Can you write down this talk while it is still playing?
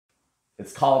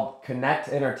It's called Connect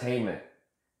Entertainment.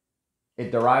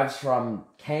 It derives from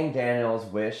Kang Daniel's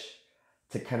wish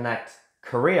to connect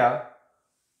Korea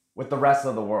with the rest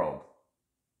of the world.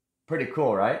 Pretty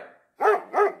cool, right?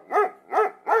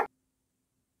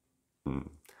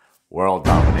 World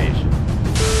domination.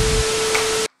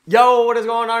 Yo, what is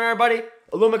going on, everybody?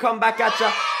 Illumi coming back at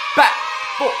ya, back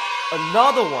for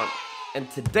another one.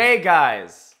 And today,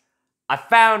 guys, I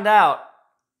found out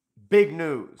big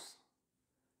news.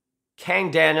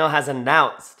 Kang Daniel has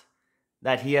announced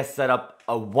that he has set up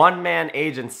a one-man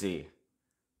agency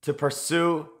to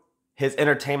pursue his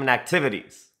entertainment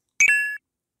activities.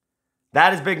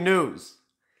 That is big news.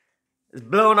 It's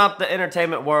blowing up the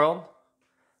entertainment world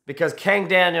because Kang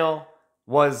Daniel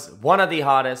was one of the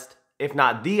hottest, if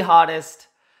not the hottest,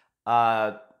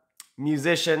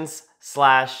 musicians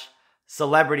slash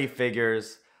celebrity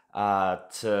figures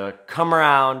to come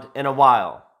around in a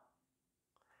while.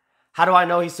 How do I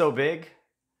know he's so big?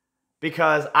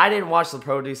 Because I didn't watch the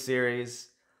Produce series.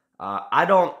 I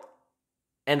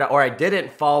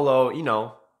didn't follow,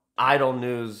 idol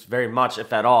news very much,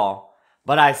 if at all.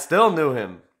 But I still knew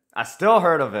him. I still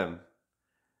heard of him.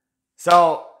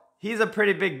 So he's a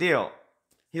pretty big deal.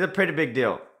 He's a pretty big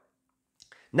deal.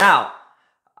 Now,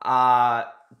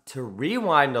 to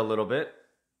rewind a little bit,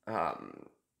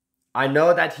 I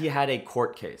know that he had a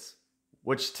court case,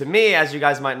 which to me, as you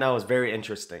guys might know, is very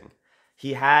interesting.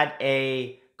 He had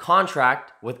a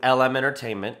contract with LM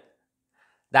Entertainment.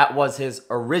 That was his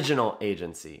original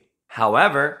agency.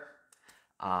 However,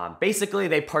 basically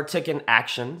they partook in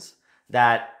actions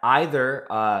that either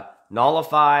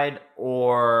nullified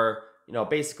or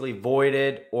basically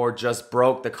voided or just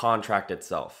broke the contract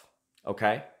itself.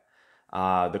 Okay,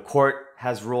 the court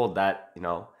has ruled that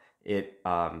it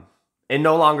no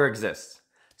longer exists.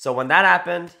 So when that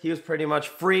happened, he was pretty much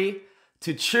free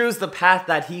to choose the path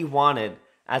that he wanted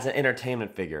as an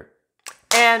entertainment figure.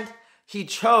 And he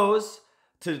chose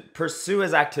to pursue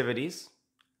his activities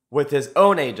with his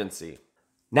own agency.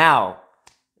 Now,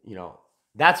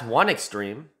 that's one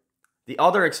extreme. The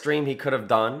other extreme he could have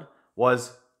done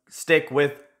was stick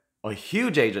with a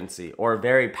huge agency or a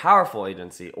very powerful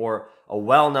agency or a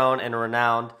well-known and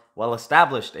renowned,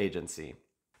 well-established agency.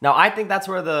 Now, I think that's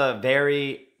where the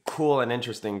very cool and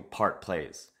interesting part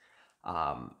plays.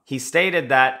 He stated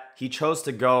that he chose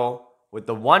to go with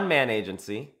the one-man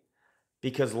agency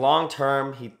because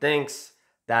long-term he thinks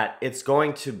that it's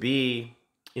going to be,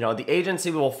 the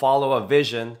agency will follow a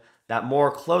vision that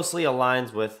more closely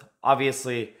aligns with,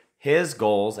 obviously, his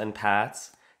goals and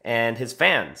paths and his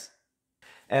fans.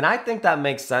 And I think that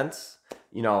makes sense.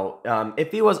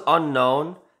 If he was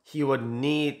unknown,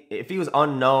 if he was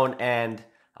unknown and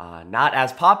not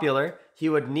as popular, he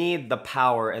would need the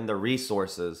power and the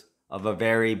resources of a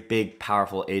very big,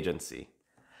 powerful agency.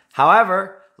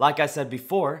 However, like I said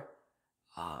before,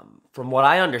 from what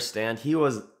I understand, he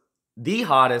was the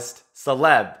hottest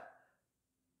celeb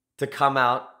to come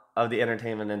out of the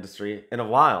entertainment industry in a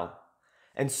while.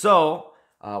 And so,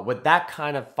 with that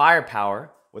kind of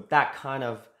firepower, with that kind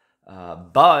of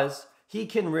buzz, he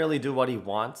can really do what he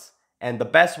wants. And the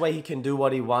best way he can do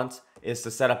what he wants is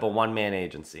to set up a one-man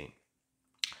agency.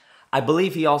 I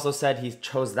believe he also said he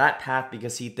chose that path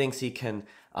because he thinks he can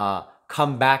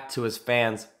come back to his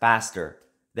fans faster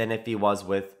than if he was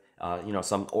with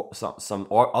some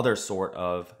other sort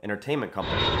of entertainment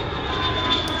company.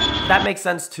 That makes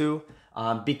sense too,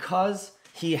 because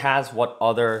he has what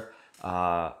other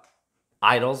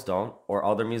idols don't or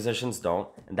other musicians don't,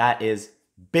 and that is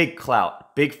big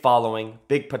clout, big following,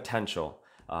 big potential,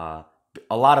 a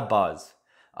lot of buzz.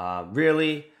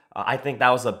 Really, I think that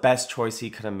was the best choice he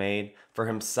could have made for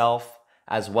himself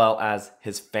as well as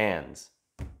his fans.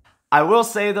 I will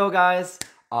say though, guys,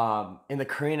 in the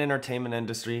Korean entertainment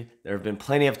industry, there have been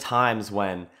plenty of times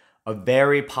when a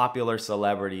very popular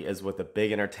celebrity is with a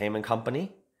big entertainment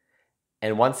company,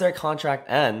 and once their contract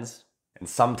ends, and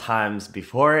sometimes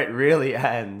before it really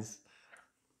ends,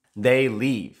 they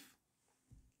leave.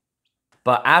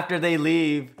 But after they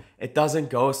leave, it doesn't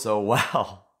go so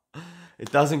well.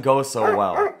 It doesn't go so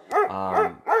well.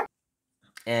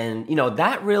 And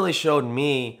that really showed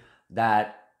me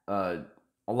that a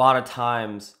lot of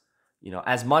times,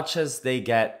 as much as they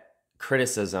get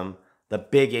criticism, the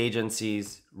big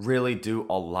agencies really do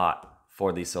a lot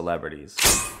for these celebrities.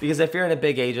 Because if you're in a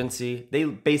big agency, they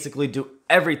basically do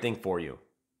everything for you.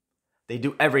 They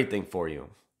do everything for you.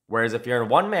 Whereas if you're in a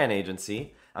one-man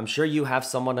agency, I'm sure you have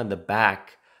someone in the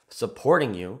back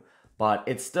supporting you, but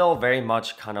it's still very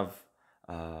much kind of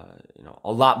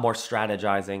a lot more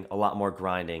strategizing, a lot more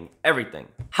grinding, everything.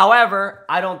 However,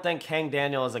 I don't think Kang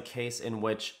Daniel is a case in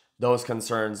which those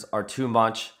concerns are too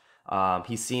much.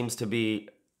 He seems to be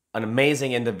an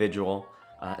amazing individual,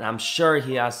 and I'm sure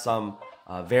he has some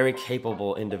very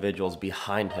capable individuals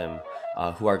behind him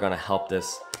who are going to help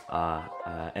this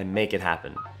and make it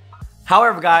happen.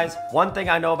 However, guys, one thing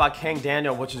I know about Kang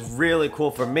Daniel, which is really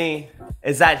cool for me,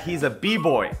 is that he's a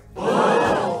b-boy.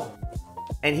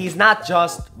 And he's not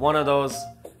just one of those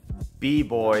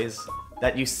b-boys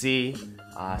that you see.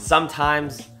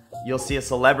 Sometimes you'll see a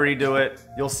celebrity do it.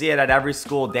 You'll see it at every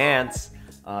school dance.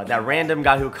 That random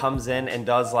guy who comes in and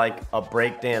does like a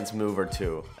breakdance move or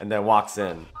two and then walks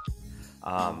in.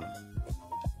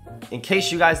 In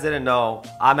case you guys didn't know,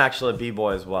 I'm actually a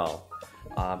b-boy as well.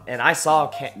 And I saw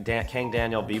Kang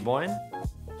Daniel b-boying,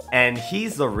 and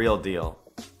he's the real deal.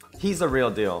 He's the real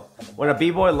deal. When a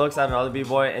b-boy looks at another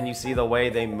b-boy and you see the way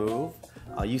they move,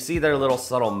 you see their little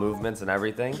subtle movements and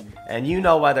everything, and you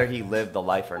know whether he lived the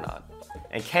life or not.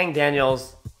 And Kang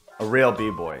Daniel's a real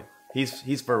b-boy.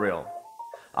 He's for real.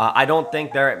 I don't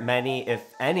think there are many, if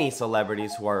any,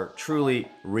 celebrities who are truly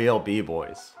real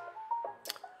b-boys.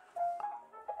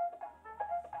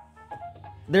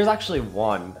 There's actually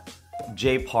one,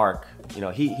 Jay Park. You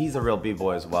know, he's a real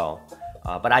b-boy as well.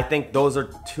 But I think those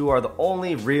two are the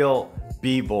only real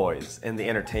b-boys in the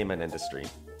entertainment industry.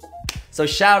 So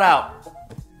shout out.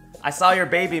 I saw your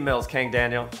baby mills, Kang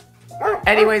Daniel.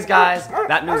 Anyways, guys,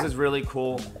 that news is really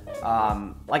cool.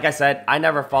 Like I said, I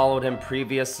never followed him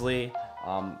previously.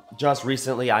 Just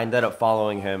recently, I ended up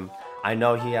following him. I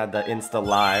know he had the Insta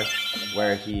Live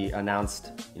where he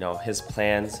announced, you know, his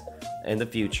plans in the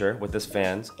future with his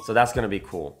fans. So that's gonna be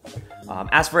cool.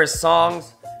 As for his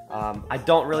songs, I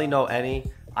don't really know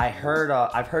any. I've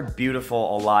heard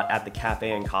 "Beautiful" a lot at the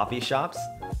cafe and coffee shops,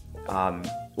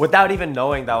 without even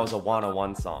knowing that was a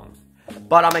 101 song.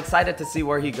 But I'm excited to see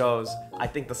where he goes. I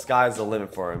think the sky's the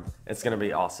limit for him. It's gonna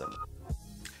be awesome.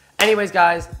 Anyways,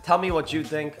 guys, tell me what you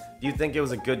think. Do you think it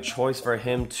was a good choice for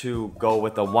him to go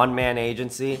with a one-man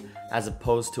agency as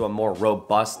opposed to a more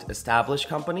robust, established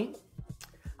company?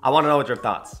 I want to know what your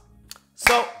thoughts.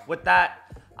 So, with that,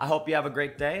 I hope you have a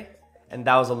great day. And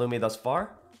that was Illumi thus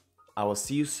far. I will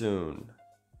see you soon.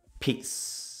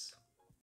 Peace.